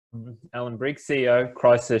Allan Briggs, CEO,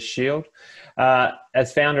 Crisis Shield.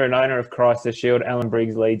 As founder and owner of Crisis Shield, Allan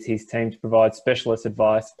Briggs leads his team to provide specialist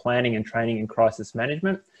advice, planning and training in crisis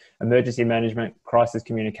management, emergency management, crisis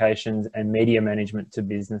communications, and media management to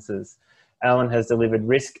businesses. Allan has delivered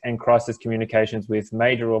risk and crisis communications with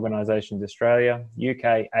major organisations in Australia,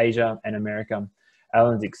 UK, Asia, and America.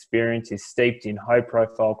 Allan's experience is steeped in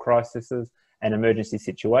high-profile crises and emergency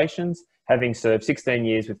situations, having served 16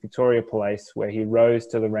 years with Victoria Police, where he rose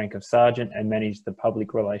to the rank of sergeant and managed the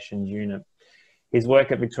public relations unit. His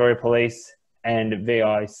work at Victoria Police and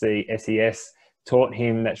VTIC SES taught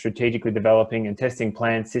him that strategically developing and testing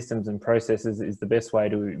plans, systems and processes is the best way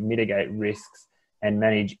to mitigate risks and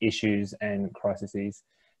manage issues and crises.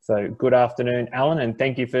 So good afternoon, Allan, and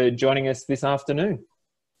thank you for joining us this afternoon.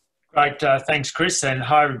 Great, thanks Chris, and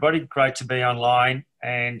hi everybody, great to be online.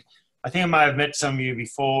 And I think I may have met some of you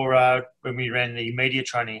before when we ran the media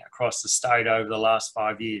training across the state over the last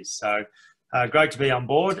 5 years. So great to be on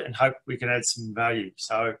board and hope we can add some value.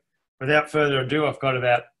 So without further ado, I've got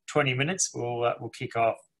about 20 minutes, we'll kick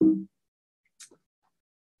off.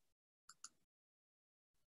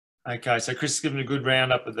 Okay, so Chris has given a good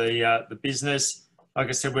roundup of the business. Like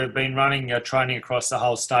I said, we've been running training across the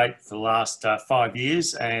whole state for the last 5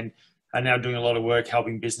 years and are now doing a lot of work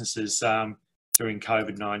helping businesses during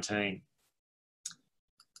COVID-19.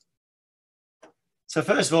 So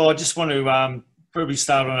first of all, I just want to probably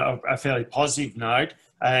start on a fairly positive note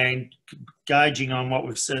and gauging on what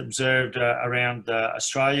we've observed around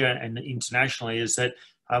Australia and internationally is that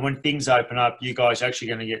when things open up, you guys are actually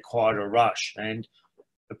going to get quite a rush. And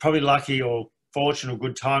we're probably lucky or fortunate or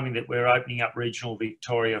good timing that we're opening up regional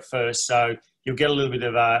Victoria first. So you'll get a little bit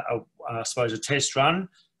of I suppose, a test run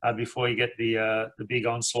before you get the big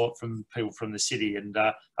onslaught from people from the city. And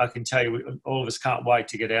I can tell you, all of us can't wait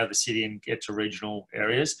to get out of the city and get to regional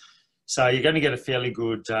areas. So you're going to get a fairly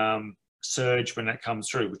good surge when that comes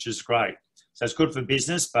through, which is great. So it's good for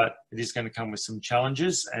business, but it is going to come with some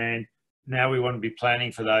challenges. And now we want to be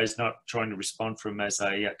planning for those, not trying to respond for them as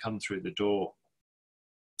they come through the door.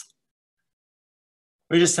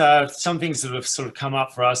 We just some things that have sort of come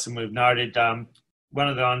up for us and we've noted. One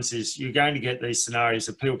of the ones is you're going to get these scenarios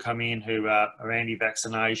of people come in who are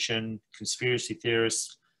anti-vaccination, conspiracy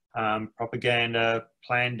theorists, propaganda,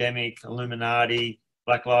 pandemic, Illuminati,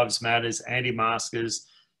 Black Lives Matters, anti-maskers,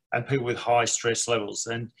 and people with high stress levels.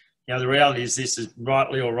 And you know, the reality is this is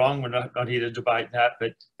rightly or wrong. We're not here to debate that,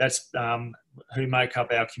 but that's who make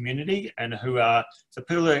up our community and who are the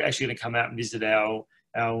people that are actually going to come out and visit our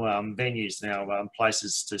venues and our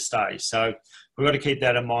places to stay. So we've got to keep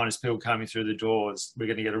that in mind as people coming through the doors. We're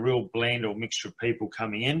going to get a real blend or mixture of people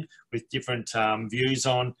coming in with different views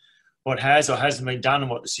on what has or hasn't been done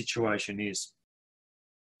and what the situation is.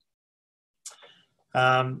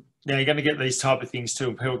 Now you're going to get these type of things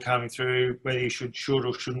too, people coming through, whether you should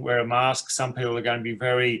or shouldn't wear a mask. Some people are going to be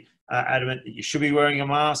very adamant that you should be wearing a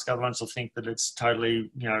mask. Other ones will think that it's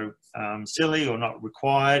totally, silly or not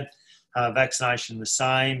required. Vaccination the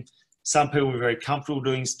same. Some people are very comfortable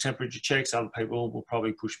doing temperature checks. Other people will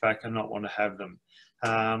probably push back and not want to have them.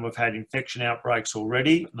 We've had infection outbreaks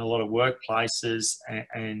already in a lot of workplaces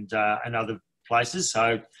and other places.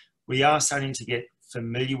 So we are starting to get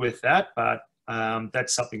familiar with that, but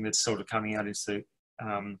that's something that's sort of coming out into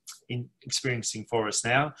experiencing for us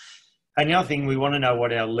now. And the other thing, we want to know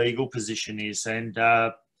what our legal position is. And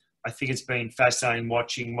I think it's been fascinating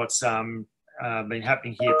watching what's been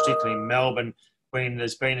happening here, particularly in Melbourne, when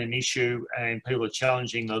there's been an issue and people are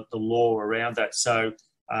challenging the law around that. So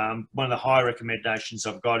one of the high recommendations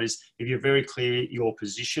I've got is if you're very clear your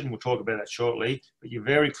position, we'll talk about that shortly, but you're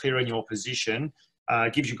very clear in your position,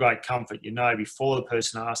 it gives you great comfort. You know before the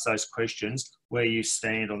person asks those questions where you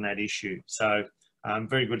stand on that issue. So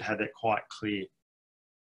very good to have that quite clear.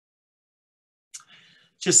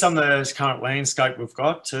 Just some of the current landscape we've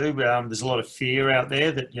got too. There's a lot of fear out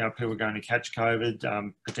there that people are going to catch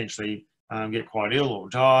COVID, potentially get quite ill or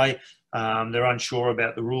die. They're unsure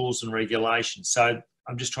about the rules and regulations. So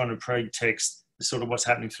I'm just trying to pretext sort of what's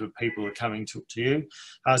happening to the people that are coming to you.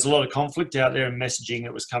 There's a lot of conflict out there in messaging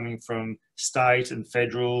that was coming from state and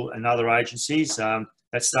federal and other agencies.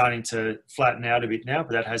 That's starting to flatten out a bit now,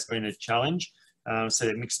 but that has been a challenge. So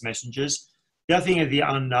they're mixed messages. The other thing are the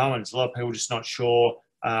unknowns. A lot of people just not sure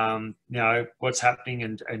what's happening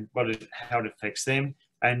and how it affects them.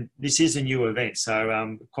 And this is a new event.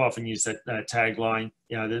 So quite often use that tagline,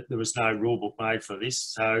 there was no rule book made for this.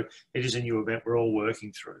 So it is a new event we're all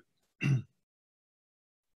working through.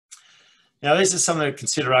 Now, these are some of the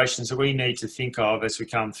considerations that we need to think of as we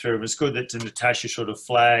come through. It's good that Natasha sort of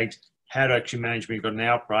flagged how to actually manage when you've got an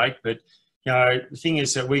outbreak, but You know, the thing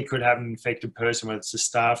is that we could have an infected person, whether it's a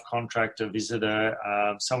staff, contractor, visitor,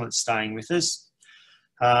 someone that's staying with us.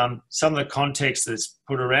 Some of the context that's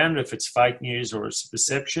put around, if it's fake news or it's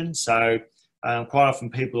perception. So quite often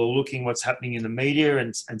people are looking what's happening in the media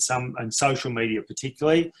and social media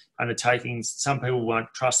particularly, undertaking. Some people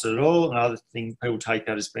won't trust it at all, and other things people take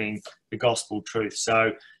that as being the gospel truth. So,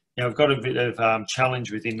 you know, we've got a bit of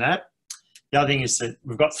challenge within that. The other thing is that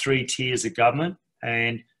we've got 3 tiers of government,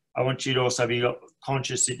 and I want you to also be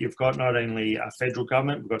conscious that you've got not only a federal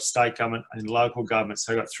government, we've got state government and local government.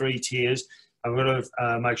 So we've got 3 tiers. I've got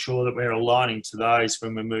to make sure that we're aligning to those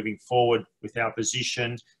when we're moving forward with our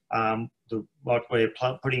position, what we're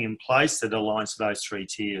putting in place that aligns to those 3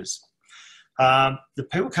 tiers. The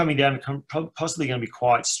people coming down are possibly going to be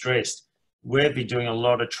quite stressed. We'll be doing a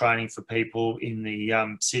lot of training for people in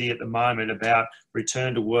the city at the moment about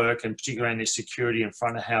return to work, and particularly around their security and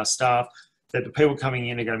front of house staff, that the people coming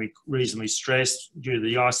in are going to be reasonably stressed due to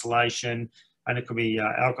the isolation, and it could be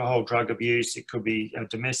alcohol, drug abuse, it could be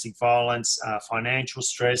domestic violence, financial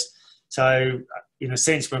stress. So in a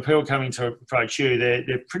sense, when people are coming to approach you,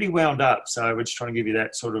 they're pretty wound up. So we're just trying to give you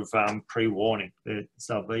that sort of pre-warning. It's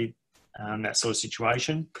lovely, that sort of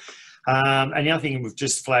situation. And the other thing we've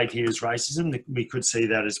just flagged here is racism. We could see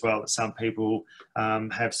that as well, that some people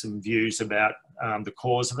have some views about the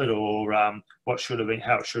cause of it, or what should have been,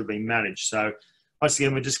 how it should have been managed. So once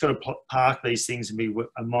again, we've just got to park these things and be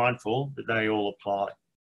mindful that they all apply.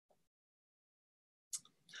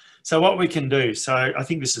 So what we can do, so I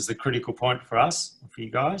think this is the critical point for us, for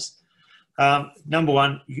you guys. Number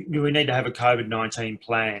one, we need to have a COVID-19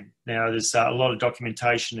 plan. Now, there's a lot of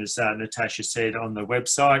documentation, as Natasha said, on the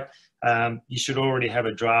website. You should already have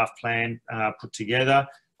a draft plan put together.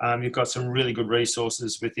 You've got some really good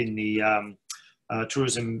resources within the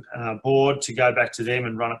tourism board to go back to them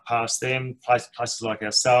and run it past them, places like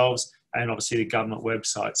ourselves, and obviously the government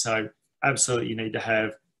website. So absolutely you need to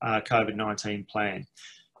have a COVID-19 plan.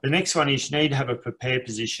 The next one is you need to have a prepared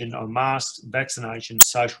position on masks, vaccination,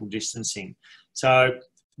 social distancing. So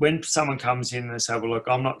when someone comes in and they say, well, look,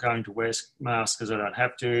 I'm not going to wear masks because I don't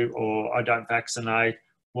have to, or I don't vaccinate,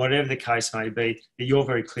 whatever the case may be, that you're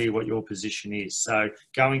very clear what your position is. So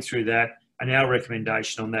going through that, and our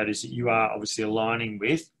recommendation on that is that you are obviously aligning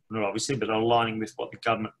with, not obviously, but aligning with what the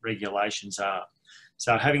government regulations are.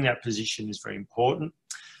 So having that position is very important.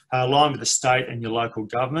 Align with the state and your local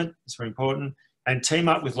government is very important. And team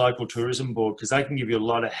up with local tourism board, because they can give you a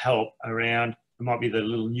lot of help around, there might be the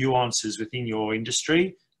little nuances within your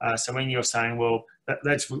industry. So when you're saying, well,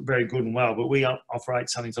 that's very good and well, but we operate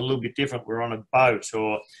something that's a little bit different. We're on a boat,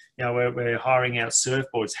 or you know, we're hiring out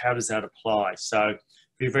surfboards. How does that apply? So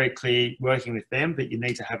be very clear working with them, but you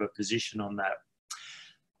need to have a position on that.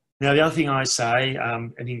 Now, the other thing I say,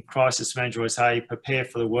 and in crisis management, I say prepare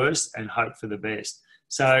for the worst and hope for the best.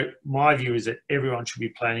 So my view is that everyone should be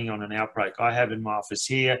planning on an outbreak. I have in my office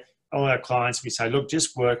here, all our clients, we say, look,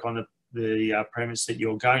 just work on the premise that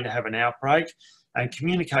you're going to have an outbreak, and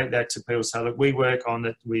communicate that to people. So that we work on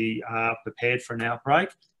that, we are prepared for an outbreak.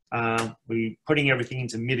 We're putting everything in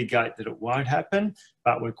to mitigate that it won't happen,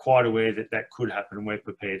 but we're quite aware that that could happen and we're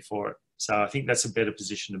prepared for it. So I think that's a better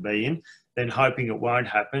position to be in than hoping it won't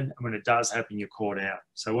happen, and when it does happen, you're caught out.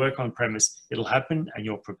 So work on premise, it'll happen and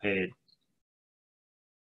you're prepared.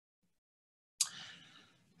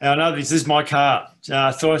 Now, I know this is my car.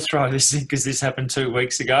 I thought I'd throw this in because this happened 2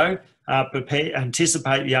 weeks ago.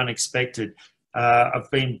 Anticipate the unexpected. I've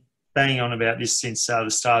been banging on about this since the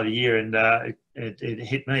start of the year, and it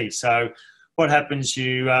hit me. So what happens,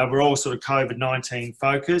 we're all sort of COVID-19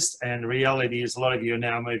 focused, and the reality is a lot of you are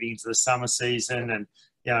now moving into the summer season, and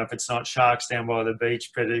you know, if it's not sharks down by the beach,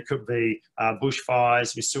 but it could be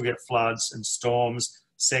bushfires. We still get floods and storms,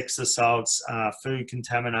 sex assaults, food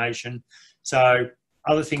contamination. So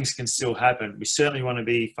other things can still happen. We certainly want to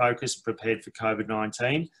be focused, prepared for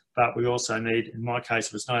COVID-19, but we also need, in my case,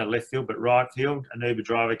 it was not a left field, but right field. An Uber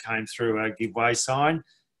driver came through a give way sign,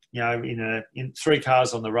 you know, in 3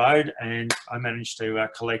 cars on the road, and I managed to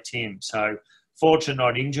collect him. So fortunate,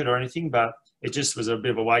 not injured or anything, but it just was a bit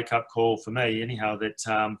of a wake-up call for me anyhow,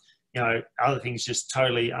 that, you know, other things just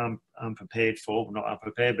totally unprepared for, not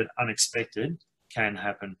unprepared, but unexpected can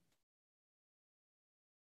happen.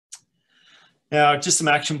 Now, just some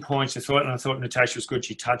action points I thought Natasha was good,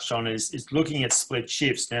 she touched on, is looking at split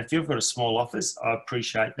shifts. Now, if you've got a small office, I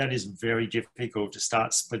appreciate that is very difficult to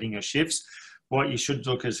start splitting your shifts. What you should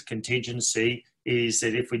look as a contingency is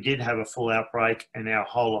that if we did have a full outbreak and our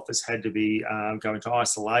whole office had to be go into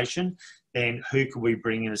isolation, then who could we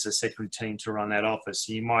bring in as a secondary team to run that office?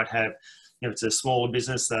 So you might have if it's a smaller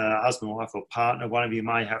business, the husband, wife or partner, one of you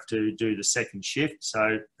may have to do the second shift.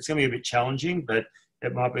 So it's going to be a bit challenging, but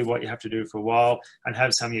it might be what you have to do for a while, and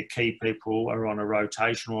have some of your key people are on a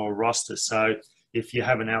rotation or a roster. So if you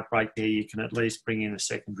have an outbreak there, you can at least bring in a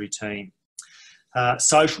secondary team.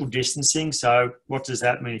 Social distancing. So what does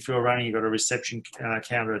that mean? If you're running, you've got a reception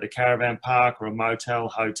counter at a caravan park or a motel,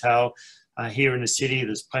 hotel. Here in the city,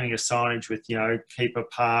 there's plenty of signage with, keep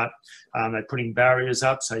apart. They're putting barriers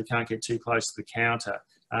up so you can't get too close to the counter.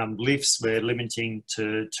 Lifts, we're limiting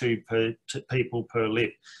to two people per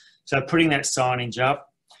lift. So putting that signage up,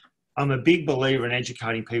 I'm a big believer in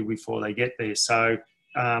educating people before they get there. So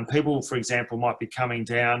people, for example, might be coming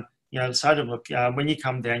down, say to them, look, when you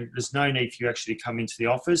come down, there's no need for you actually to come into the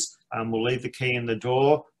office. We'll leave the key in the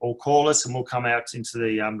door, or call us and we'll come out into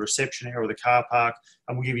the reception area or the car park,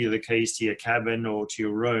 and we'll give you the keys to your cabin or to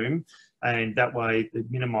your room. And that way it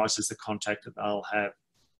minimises the contact that they'll have.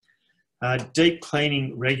 Deep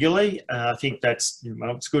cleaning regularly. I think that's,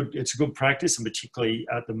 it's good. It's a good practice, and particularly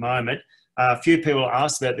at the moment. A few people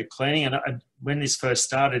asked about the cleaning, and when this first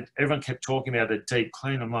started, everyone kept talking about a deep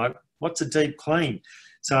clean. I'm like, what's a deep clean?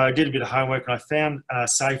 So I did a bit of homework, and I found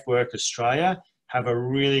Safe Work Australia have a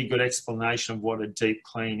really good explanation of what a deep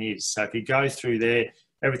clean is. So if you go through there,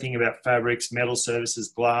 everything about fabrics, metal surfaces,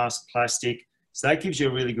 glass, plastic, so that gives you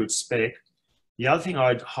a really good spec. The other thing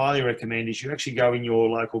I'd highly recommend is you actually go in your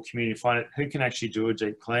local community, find out who can actually do a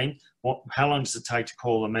deep clean, how long does it take to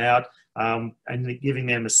call them out, and giving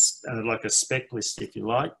them like a spec list, if you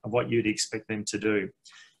like, of what you'd expect them to do.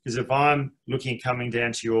 Because if I'm looking at coming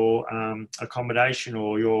down to your accommodation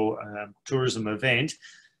or your tourism event,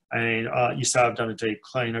 and you say, I've done a deep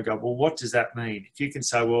clean, I go, well, what does that mean? If you can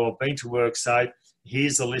say, well, I've been to WorkSafe,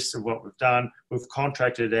 here's the list of what we've done, we've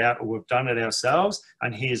contracted it out, or we've done it ourselves,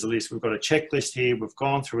 and here's the list. We've got a checklist here, we've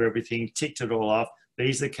gone through everything, ticked it all off,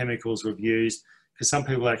 these are the chemicals we've used, because some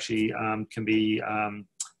people actually can be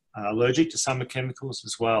allergic to some of the chemicals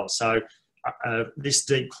as well. So this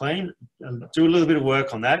deep clean, do a little bit of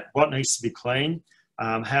work on that. What needs to be clean?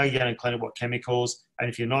 How are you going to clean it? What chemicals? And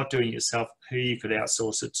if you're not doing it yourself, who you could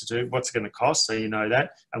outsource it to do? What's it going to cost? So you know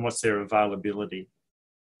that, and what's their availability?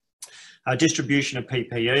 Distribution of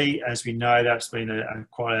PPE, as we know, that's been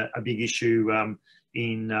quite a big issue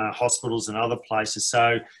in hospitals and other places.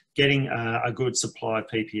 So getting a good supply of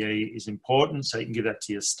PPE is important, so you can give that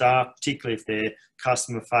to your staff, particularly if they're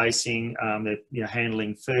customer facing, they're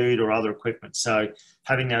handling food or other equipment. So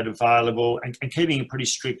having that available and keeping a pretty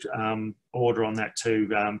strict order on that too.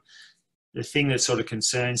 The thing that sort of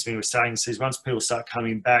concerns me with saying this is once people start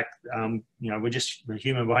coming back, we're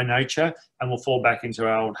human by nature, and we'll fall back into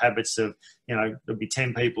our old habits of, there'll be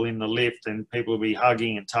 10 people in the lift and people will be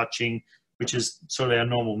hugging and touching, which is sort of our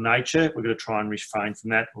normal nature. We're going to try and refrain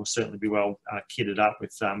from that. We'll certainly be well kitted up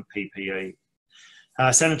with PPE.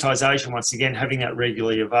 Sanitisation, once again, having that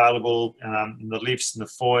regularly available in the lifts and the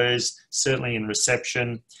foyers, certainly in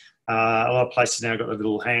reception. A lot of places now got the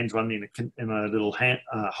little hands one in a little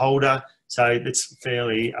holder, so it's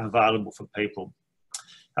fairly available for people.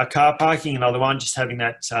 Car parking, another one, just having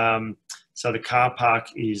that so the car park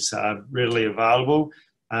is readily available.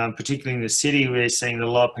 Particularly in the city, we're seeing a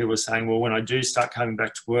lot of people are saying, well, when I do start coming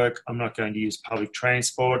back to work, I'm not going to use public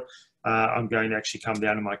transport. I'm going to actually come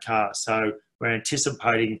down in my car. So we're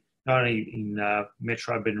anticipating not only in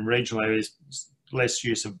metro, but in regional areas, less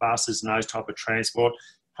use of buses and those type of transport,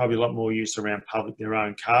 probably a lot more use around their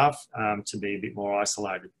own car to be a bit more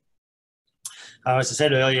isolated. As I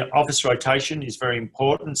said earlier, office rotation is very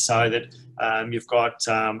important so that you've got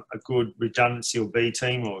a good redundancy or B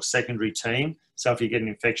team or secondary team. So if you get an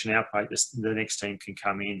infection outbreak, the next team can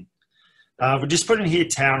come in. We're just putting here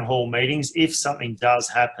town hall meetings. If something does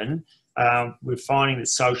happen, we're finding that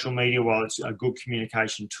social media, while it's a good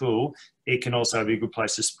communication tool, it can also be a good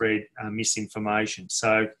place to spread misinformation.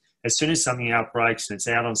 So as soon as something outbreaks and it's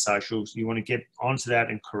out on socials, you want to get onto that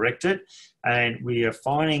and correct it. And we are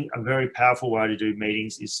finding a very powerful way to do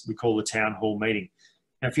meetings is we call the town hall meeting.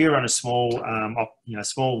 Now, if you run a small,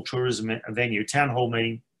 small tourism venue, town hall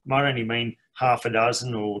meeting might only mean half a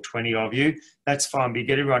dozen or 20 of you. That's fine, but you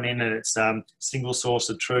get everyone in and it's single source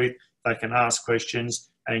of truth. They can ask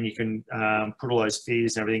questions and you can put all those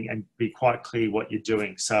fears and everything and be quite clear what you're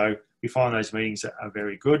doing. So we find those meetings are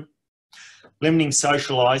very good. Limiting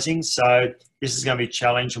socialising. So this is going to be a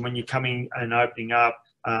challenge. And when you're coming and opening up,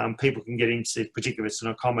 people can get into, particularly if it's an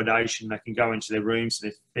accommodation, they can go into their rooms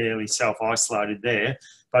and they're fairly self-isolated there.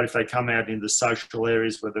 But if they come out into the social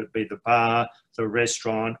areas, whether it be the bar, the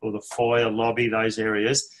restaurant or the foyer, lobby, those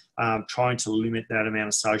areas, trying to limit that amount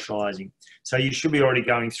of socialising. So you should be already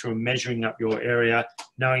going through and measuring up your area,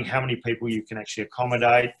 knowing how many people you can actually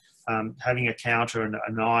accommodate. having a counter and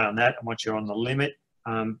an eye on that. And once you're on the limit,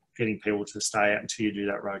 getting people to stay out until you do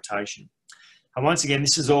that rotation. And once again,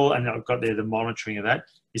 this is all, and I've got there the monitoring of that.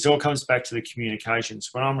 This all comes back to the communications.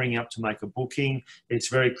 When I'm ringing up to make a booking, it's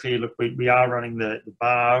very clear, look, we are running the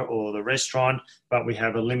bar or the restaurant, but we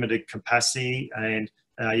have a limited capacity, and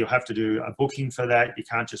you'll have to do a booking for that. You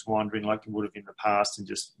can't just wander in like you would have in the past and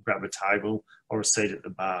just grab a table or a seat at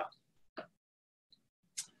the bar.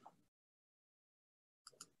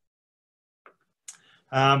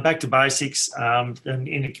 Back to basics in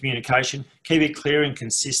the communication, keep it clear and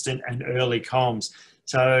consistent and early comms.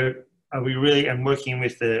 So we really, and working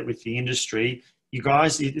with the industry, you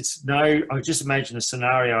guys, I just imagine a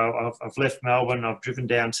scenario. I've left Melbourne, I've driven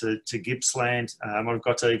down to Gippsland, I've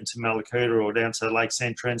got even to Malakuta or down to Lakes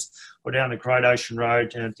Entrance or down the Great Ocean Road,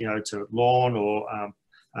 down, to Lorne or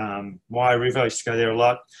Wye River. I used to go there a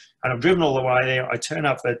lot. And I've driven all the way there. I turn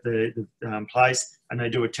up at the place and they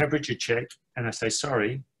do a temperature check and I say,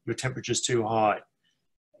 sorry, your temperature's too high.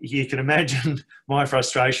 You can imagine my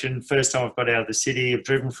frustration. First time I've got out of the city, I've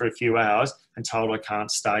driven for a few hours and told I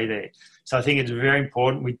can't stay there. So I think it's very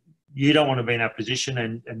important. You don't want to be in that position,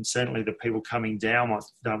 and certainly the people coming down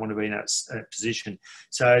don't want to be in that position.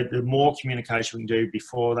 So the more communication we can do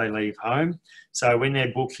before they leave home. So when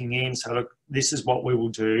they're booking in, so look, this is what we will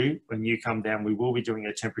do when you come down. We will be doing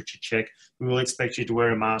a temperature check. We will expect you to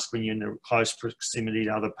wear a mask when you're in close proximity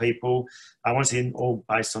to other people. Once again, all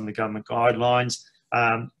based on the government guidelines.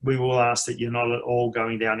 We will ask that you're not at all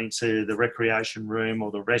going down into the recreation room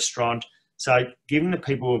or the restaurant. So giving the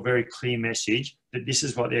people a very clear message that this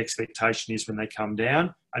is what the expectation is when they come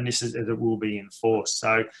down, and this is that it will be enforced.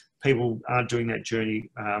 So people aren't doing that journey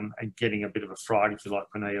and getting a bit of a fright, if you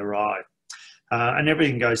like, when they arrive. And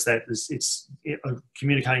everything goes that it's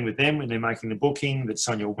communicating with them when they're making the booking, that's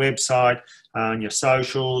on your website, on your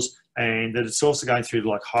socials, and that it's also going through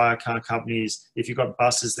like hire car companies. If you've got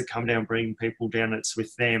buses that come down, bringing people down, it's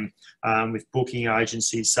with them, with booking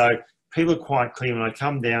agencies. So people are quite clear when I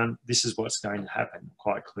come down, this is what's going to happen,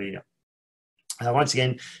 quite clear. Once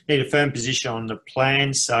again, need a firm position on the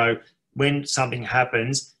plan. So when something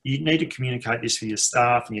happens, you need to communicate this with your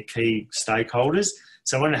staff and your key stakeholders.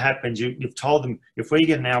 So when it happens, you've told them, if we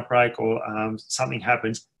get an outbreak or something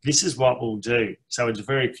happens, this is what we'll do. So it's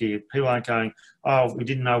very clear. People aren't going, oh, we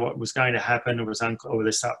didn't know what was going to happen, or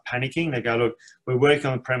they start panicking. They go, look, we're working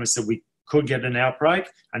on the premise that we could get an outbreak,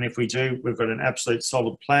 and if we do, we've got an absolute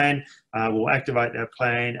solid plan. We'll activate that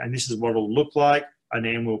plan, and this is what it'll look like, and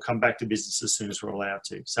then we'll come back to business as soon as we're allowed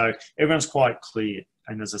to. So everyone's quite clear.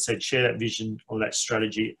 And as I said, share that vision or that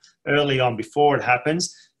strategy early on before it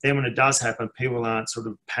happens. Then when it does happen, people aren't sort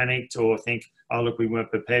of panicked or think, oh, look, we weren't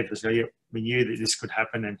prepared for this. So, yeah, we knew that this could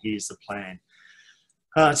happen, and here's the plan.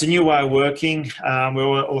 It's a new way of working.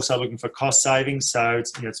 We're also looking for cost savings. So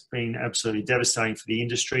it's been absolutely devastating for the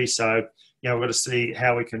industry. So we've got to see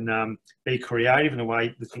how we can be creative in the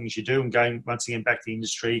way the things you do, and going once again back to the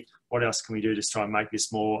industry. What else can we do to try and make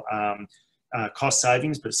this more cost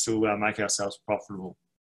savings, but still make ourselves profitable?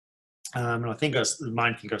 And I think the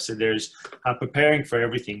main thing I've said there is preparing for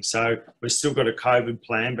everything. So we've still got a COVID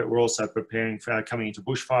plan, but we're also preparing for coming into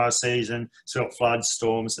bushfire season, so got floods,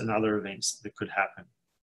 storms, and other events that could happen.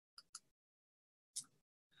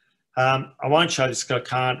 I won't show this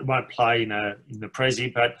because it won't play in the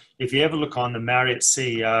Prezi, but if you ever look on the Marriott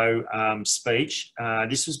CEO speech,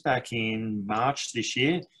 this was back in March this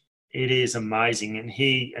year. It is amazing. And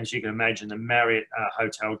he, as you can imagine, the Marriott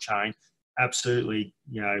hotel chain, absolutely,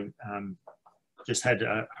 just had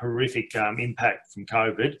a horrific impact from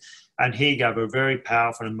COVID. And he gave a very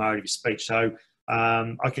powerful and emotive speech. So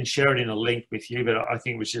I can share it in a link with you, but I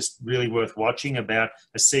think it was just really worth watching, about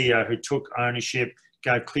a CEO who took ownership,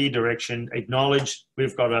 gave clear direction, acknowledged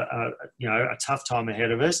we've got a tough time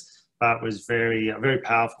ahead of us, but was very, very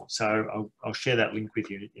powerful. So I'll share that link with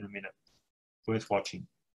you in a minute. Worth watching.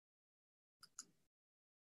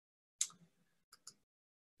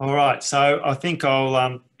 All right, so I think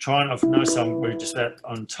I'll try and, I know we're just about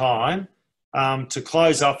on time. To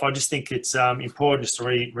close off, I just think it's important just to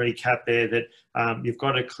recap there that you've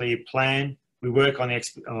got a clear plan. We work on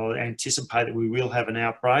anticipate that we will have an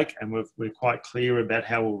outbreak, and we're quite clear about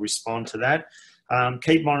how we'll respond to that.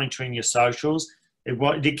 Keep monitoring your socials.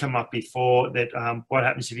 It did come up before that what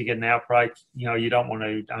happens if you get an outbreak, you don't want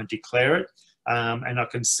to declare it. And I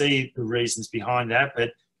can see the reasons behind that, but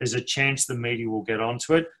there's a chance the media will get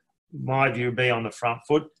onto it. My view would be on the front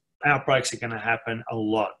foot. Outbreaks are going to happen a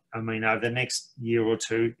lot. I mean, over the next year or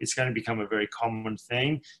two, it's going to become a very common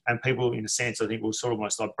thing, and people, in a sense, I think, will sort of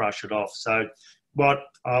almost like brush it off. So what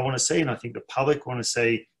I want to see, and I think the public want to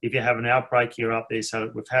see, if you have an outbreak, you're up there.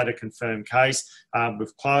 So we've had a confirmed case,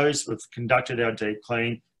 we've closed, we've conducted our deep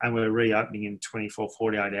clean, and we're reopening in 24,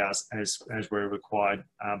 48 hours as we're required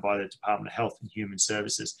by the Department of Health and Human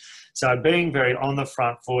Services. So being very on the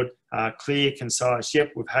front foot, clear, concise.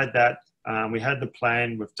 Yep, we've had that. We had the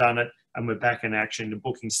plan, we've done it, and we're back in action. The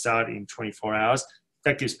bookings start in 24 hours.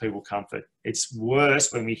 That gives people comfort. It's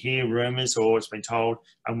worse when we hear rumours or it's been told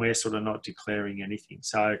and we're sort of not declaring anything.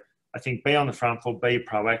 So I think be on the front foot, be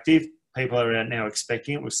proactive. People are now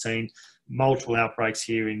expecting it. We've seen multiple outbreaks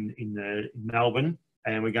here in Melbourne,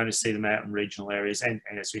 and we're going to see them out in regional areas and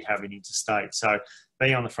as we have in interstate. So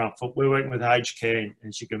be on the front foot. We're working with aged care, and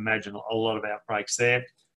as you can imagine, a lot of outbreaks there,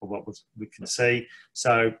 or what we can see.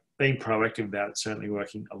 So being proactive about it, certainly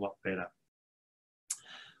working a lot better.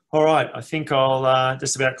 All right, I think I'll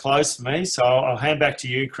just about close for me. So I'll hand back to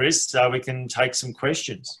you, Chris, so we can take some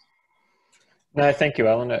questions. No, thank you,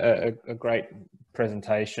 Allan. A great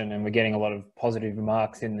presentation, and we're getting a lot of positive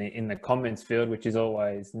remarks in the comments field, which is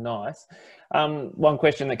always nice. One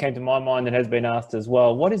question that came to my mind that has been asked as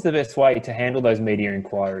well: what is the best way to handle those media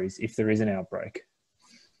inquiries if there is an outbreak?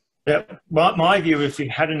 Yeah, my view, if you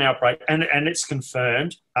had an outbreak and it's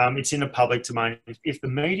confirmed, it's in the public domain. If the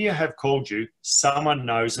media have called you, someone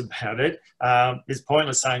knows about it. It's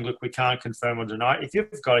pointless saying, look, we can't confirm or deny. If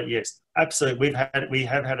you've got it, yes, absolutely. We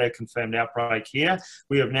have had a confirmed outbreak here.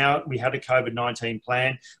 We had a COVID-19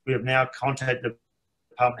 plan. We have now contacted the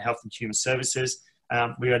Department of Health and Human Services.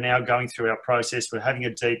 We are now going through our process. We're having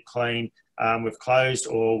a deep clean. We've closed,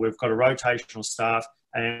 or we've got a rotational staff.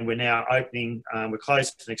 And we're now opening, we're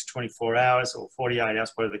closed for the next 24 hours or 48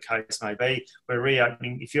 hours, whatever the case may be. We're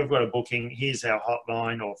reopening. If you've got a booking, here's our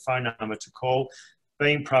hotline or phone number to call.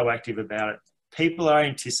 Being proactive about it. People are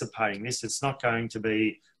anticipating this. It's not going to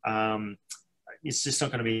be, it's just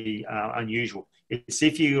not going to be unusual. It's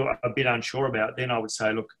if you're a bit unsure about it, then I would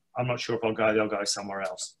say, look, I'm not sure if I'll go there, I'll go somewhere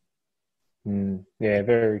else. Yeah,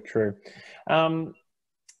 very true.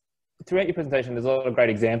 Throughout your presentation, there's a lot of great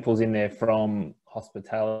examples in there from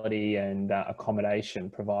hospitality and accommodation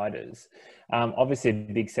providers. Obviously,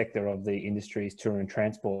 the big sector of the industry is tour and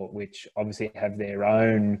transport, which obviously have their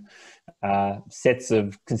own sets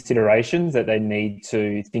of considerations that they need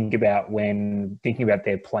to think about when thinking about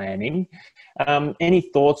their planning. Any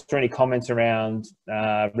thoughts or any comments around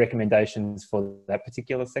recommendations for that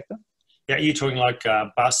particular sector? Yeah, you're talking like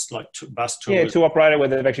bus tours? Yeah, tour operator, where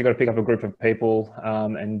they've actually got to pick up a group of people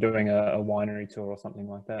and doing a winery tour or something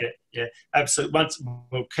like that. Yeah, absolutely.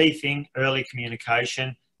 Key thing, early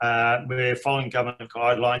communication. We're following government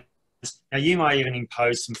guidelines. Now, you may even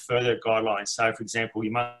impose some further guidelines. So, for example,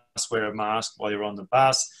 you must wear a mask while you're on the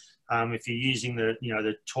bus. If you're using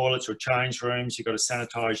the toilets or change rooms, you've got to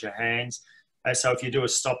sanitise your hands. So, if you do a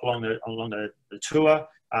stop along the tour,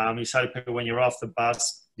 you say to people when you're off the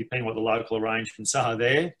bus, depending what the local arrangements are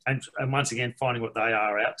there, and once again, finding what they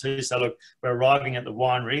are out to. So look, we're arriving at the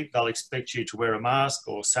winery, they'll expect you to wear a mask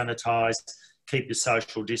or sanitise, keep your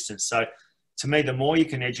social distance. So to me, the more you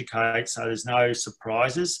can educate so there's no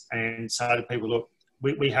surprises, and say to people, look,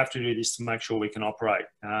 we have to do this to make sure we can operate.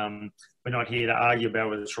 We're not here to argue about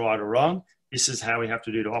whether it's right or wrong. This is how we have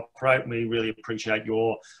to do to operate. We really appreciate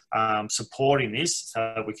your support in this,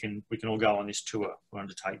 so that we can all go on this tour or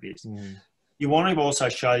undertake this. You want to also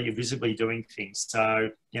show that you're visibly doing things.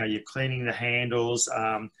 So, you're cleaning the handles,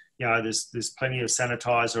 there's plenty of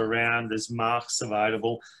sanitizer around, there's masks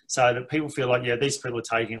available, so that people feel like, these people are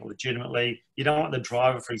taking it legitimately. You don't want the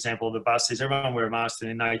driver, for example, of the bus says, everyone wear a mask,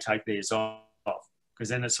 and then they take theirs off, because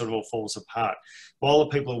then it sort of all falls apart. While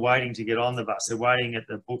the people are waiting to get on the bus, they're waiting at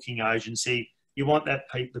the booking agency. You want the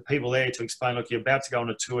people there to explain, look, you're about to go on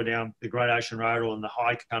a tour down the Great Ocean Road or in the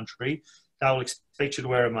high country. They'll expect you to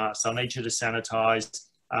wear a mask. They'll need you to sanitise.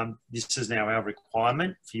 This is now our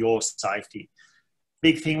requirement for your safety.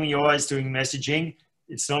 Big thing when you're always doing messaging,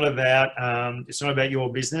 it's not about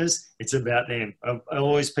your business. It's about them.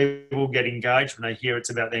 Always people get engaged when they hear it's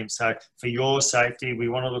about them. So for your safety, we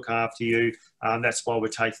want to look after you. That's why we're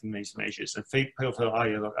taking these measures. And people feel, oh,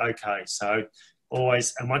 yeah, look, okay. So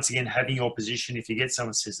always, and once again, having your position. If you get someone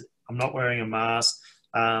who says, I'm not wearing a mask,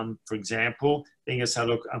 for example, then you say,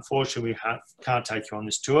 look, unfortunately, we can't take you on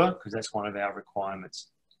this tour because that's one of our requirements.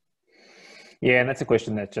 Yeah, and that's a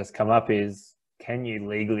question that's just come up is, can you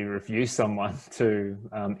legally refuse someone to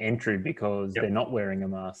entry because they're not wearing a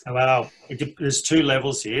mask? Well, there's two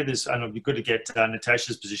levels here. And it'd be good to get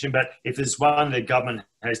Natasha's position, but if there's one the government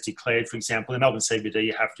has declared, for example, in Melbourne CBD,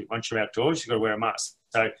 you have to, once you're outdoors, you've got to wear a mask.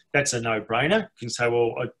 So that's a no-brainer. You can say,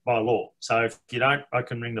 well, by law. So if you don't, I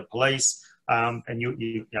can ring the police. And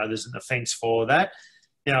there's an offence for that.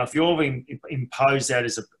 Now, if you've imposed that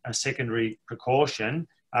as a secondary precaution,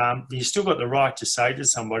 you still got the right to say to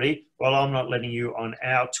somebody, well, I'm not letting you on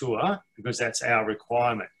our tour because that's our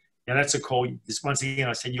requirement. Now, that's a call. Once again,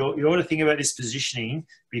 I said, you ought to think about this positioning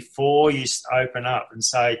before you open up and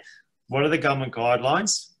say, what are the government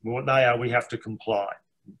guidelines? What they are, we have to comply.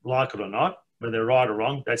 Like it or not, whether they're right or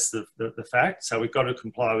wrong, that's the fact. So we've got to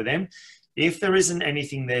comply with them. If there isn't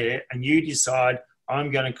anything there and you decide,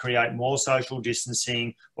 I'm going to create more social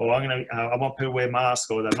distancing, or I want people to wear masks,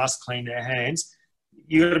 or they must clean their hands,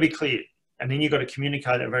 you've got to be clear. And then you've got to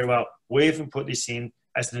communicate it very well. We haven't put this in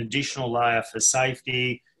as an additional layer for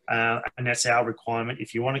safety, and that's our requirement.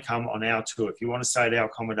 If you want to come on our tour, if you want to stay at our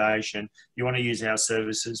accommodation, you want to use our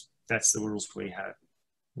services, that's the rules we have.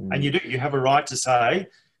 And you have a right to say,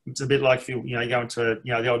 it's a bit like if you go into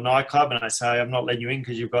the old nightclub and they say, I'm not letting you in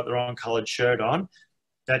because you've got the wrong coloured shirt on.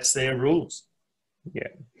 That's their rules. Yeah,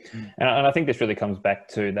 and I think this really comes back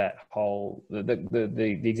to that whole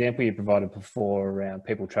the example you provided before around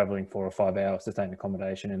people travelling 4 or 5 hours to stay in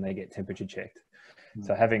accommodation and they get temperature checked.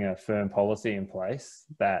 So having a firm policy in place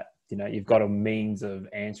that you've got a means of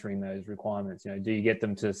answering those requirements. Do you get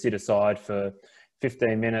them to sit aside for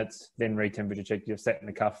 15 minutes, then re-temperature check? You've sat in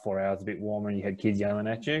the car for 4 hours, a bit warmer, and you had kids yelling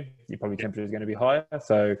at you. Your probably temperature is going to be higher.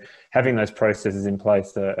 So having those processes in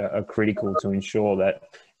place are critical to ensure that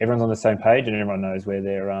everyone's on the same page and everyone knows where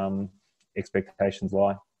their expectations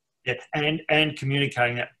lie. Yeah, and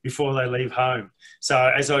communicating that before they leave home. So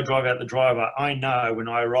as I drive out the driveway, I know when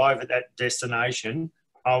I arrive at that destination,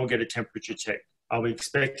 I will get a temperature check. I'll be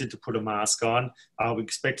expected to put a mask on. I'll be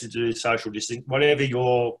expected to do social distancing. Whatever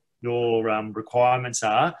your requirements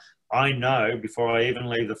are, I know before I even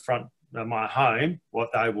leave the front of my home what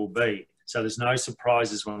they will be. So there's no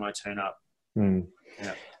surprises when I turn up.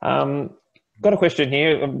 Yeah. Got a question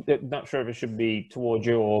here. I'm not sure if it should be towards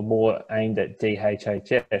you or more aimed at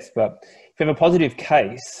DHHS, but if you have a positive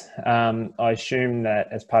case, I assume that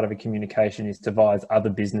as part of a communication is to advise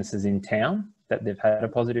other businesses in town that they've had a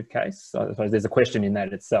positive case. So I suppose there's a question in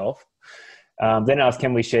that itself. Then ask,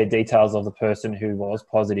 can we share details of the person who was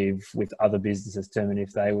positive with other businesses to determine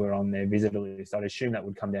if they were on their visitor list? I'd assume that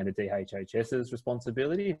would come down to DHHS's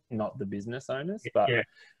responsibility, not the business owners. But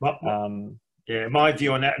yeah, my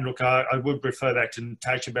view on that, and look, I would refer back to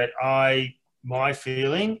Natasha, but my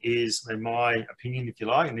feeling is, and my opinion, if you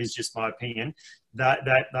like, and this is just my opinion, that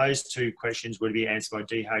those two questions would be answered by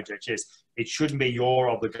DHHS. It shouldn't be your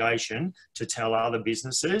obligation to tell other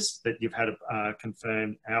businesses that you've had a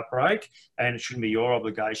confirmed outbreak, and it shouldn't be your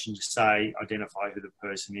obligation to say, identify who the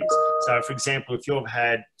person is. So, for example, if you've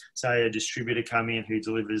had, say, a distributor come in who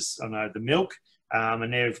delivers, the milk,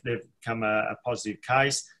 and they've become a positive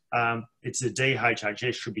case, it's the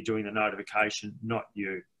DHHS should be doing the notification, not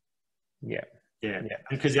you. Yeah.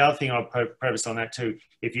 Because the other thing I'll preface on that too,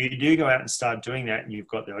 if you do go out and start doing that and you've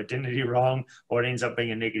got the identity wrong, or it ends up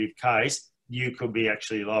being a negative case, you could be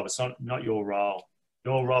actually liable. It's not your role.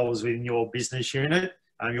 Your role is within your business unit,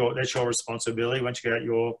 and that's your responsibility. Once you get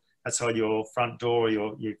out outside your front door or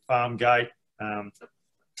your farm gate,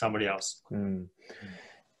 somebody else.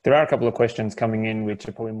 There are a couple of questions coming in which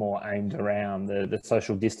are probably more aimed around the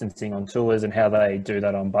social distancing on tours and how they do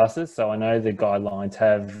that on buses. So I know the guidelines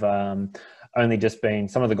have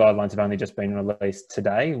some of the guidelines have only just been released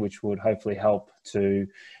today, which would hopefully help to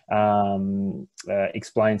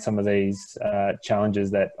explain some of these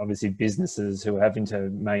challenges that obviously businesses who are having to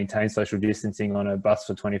maintain social distancing on a bus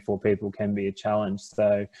for 24 people can be a challenge.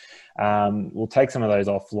 So we'll take some of those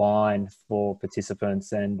offline for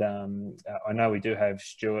participants. And I know we do have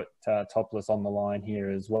Stuart Topless on the line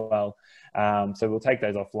here as well. So we'll take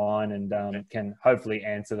those offline and can hopefully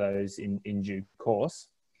answer those in due course.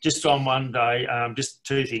 Just on one day, just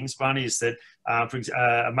two things. One is that for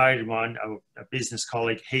a mate of mine, a business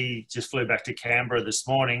colleague, he just flew back to Canberra this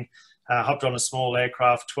morning, hopped on a small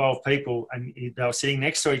aircraft, 12 people, and they were sitting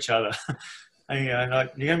next to each other. And,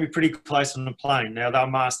 you're going to be pretty close on the plane. Now, they were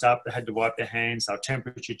masked up, they had to wipe their hands, they were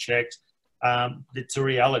temperature checked. It's a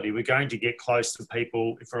reality. We're going to get close to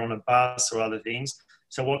people if we're on a bus or other things.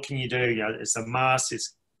 So what can you do? It's a mask,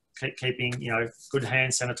 it's keeping, good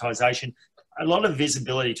hand sanitisation. A lot of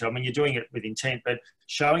visibility to it. I mean, you're doing it with intent, but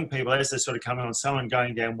showing people as they're sort of coming on, someone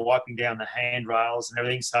going down, wiping down the handrails and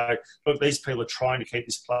everything. So, look, these people are trying to keep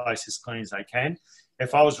this place as clean as they can.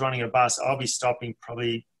 If I was running a bus, I'll be stopping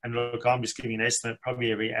probably, and look, I'm just giving an estimate,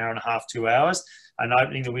 probably every hour and a half, 2 hours, and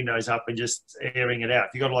opening the windows up and just airing it out.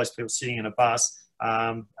 If you've got all those people sitting in a bus,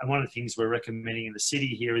 and one of the things we're recommending in the city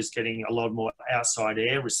here is getting a lot more outside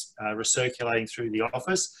air recirculating through the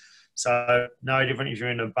office. So no different if you're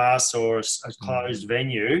in a bus or a closed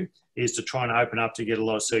venue, is to try and open up to get a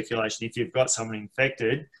lot of circulation. If you've got someone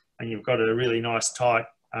infected and you've got a really nice tight,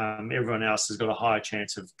 everyone else has got a higher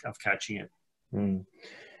chance of catching it.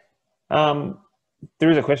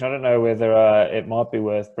 There is a question. I don't know whether it might be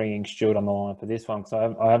worth bringing Stuart on the line for this one,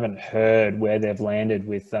 because I haven't heard where they've landed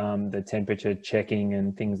with the temperature checking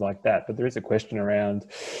and things like that. But there is a question around,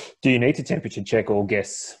 do you need to temperature check all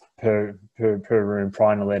guests per room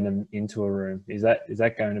prior to letting them into a room? Is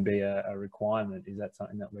that going to be a requirement? Is that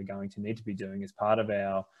something that we're going to need to be doing as part of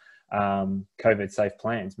our COVID safe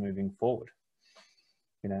plans moving forward?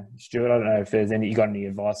 You know, Stuart, I don't know if you got any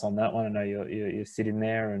advice on that one. I know you're sitting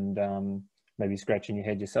there and maybe scratching your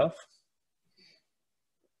head yourself.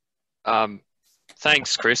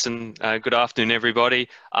 Thanks, Chris, and good afternoon, everybody.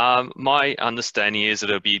 My understanding is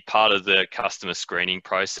that it'll be part of the customer screening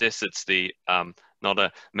process. It's not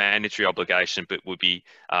a mandatory obligation, but would be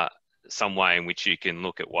some way in which you can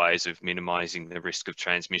look at ways of minimising the risk of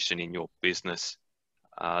transmission in your business.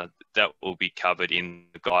 That will be covered in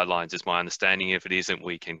the guidelines, is my understanding. If it isn't,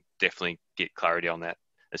 we can definitely get clarity on that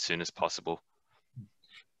as soon as possible.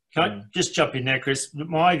 Can I just jump in there, Chris?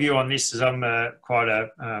 My view on this is I'm quite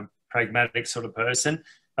a pragmatic sort of person.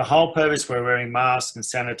 The whole purpose we're wearing masks and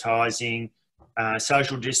sanitising,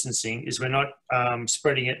 social distancing, is we're not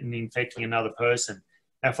spreading it and infecting another person.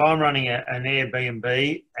 Now, if I'm running an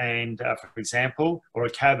Airbnb and, for example, or a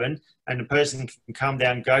cabin, and the person can come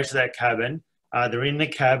down, go to that cabin, they're in the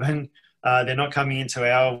cabin, they're not coming into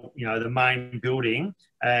our, the main building,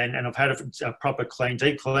 and I've had a proper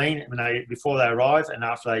deep clean before they arrive and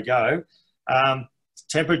after they go.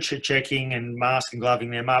 Temperature checking and mask and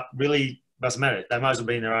gloving them up really doesn't matter. They might as well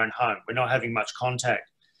be in their own home. We're not having much contact.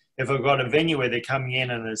 If I've got a venue where they're coming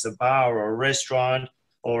in and there's a bar or a restaurant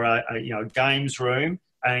or a games room,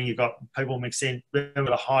 and you've got people mixed in, we've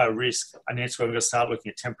got a higher risk, and that's where we've got to start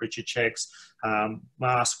looking at temperature checks,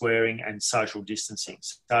 mask wearing, and social distancing.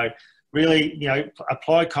 So really,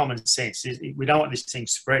 apply common sense. We don't want this thing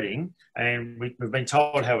spreading, and we've been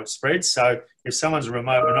told how it spreads. So if someone's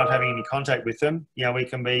remote, we're not having any contact with them, we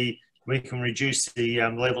can reduce the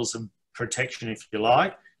levels of protection, if you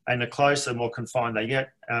like. And the closer, more confined they get,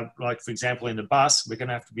 like, for example, in the bus, we're going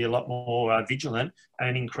to have to be a lot more vigilant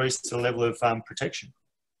and increase the level of protection.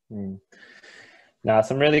 Now,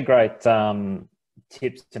 some really great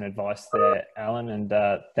tips and advice there, Allan,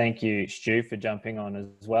 and thank you, Stu, for jumping on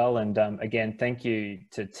as well. And again, thank you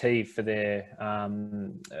to TIV for their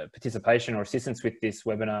participation or assistance with this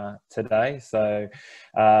webinar today. So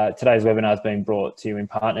today's webinar has been brought to you in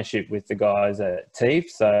partnership with the guys at TIV.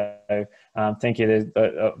 So thank you.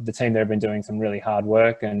 The team there have been doing some really hard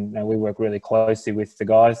work, and we work really closely with the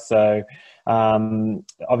guys. So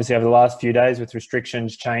obviously over the last few days with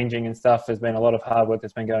restrictions changing and stuff, there's been a lot of hard work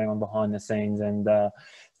that's been going on behind the scenes, and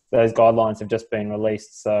those guidelines have just been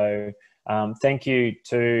released. So thank you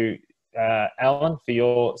to Allan for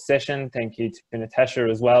your session. Thank you to Natasha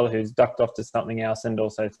as well, who's ducked off to something else, and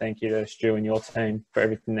also thank you to Stu and your team for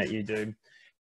everything that you do.